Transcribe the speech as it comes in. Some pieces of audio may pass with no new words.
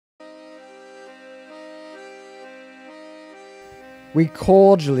We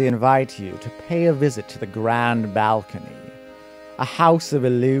cordially invite you to pay a visit to the Grand Balcony, a house of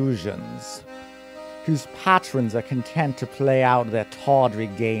illusions, whose patrons are content to play out their tawdry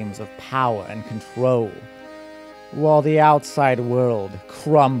games of power and control, while the outside world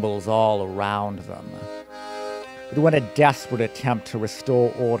crumbles all around them. But when a desperate attempt to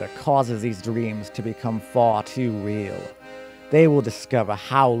restore order causes these dreams to become far too real, they will discover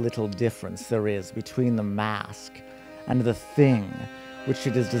how little difference there is between the mask and the thing which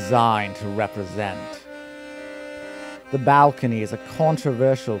it is designed to represent. The Balcony is a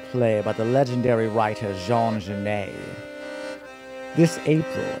controversial play by the legendary writer Jean Genet. This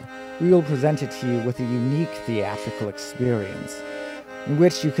April, we will present it to you with a unique theatrical experience in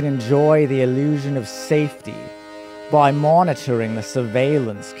which you can enjoy the illusion of safety by monitoring the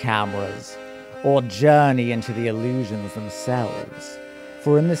surveillance cameras or journey into the illusions themselves.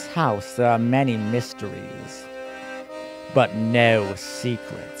 For in this house there are many mysteries, but no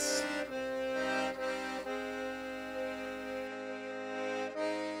secrets.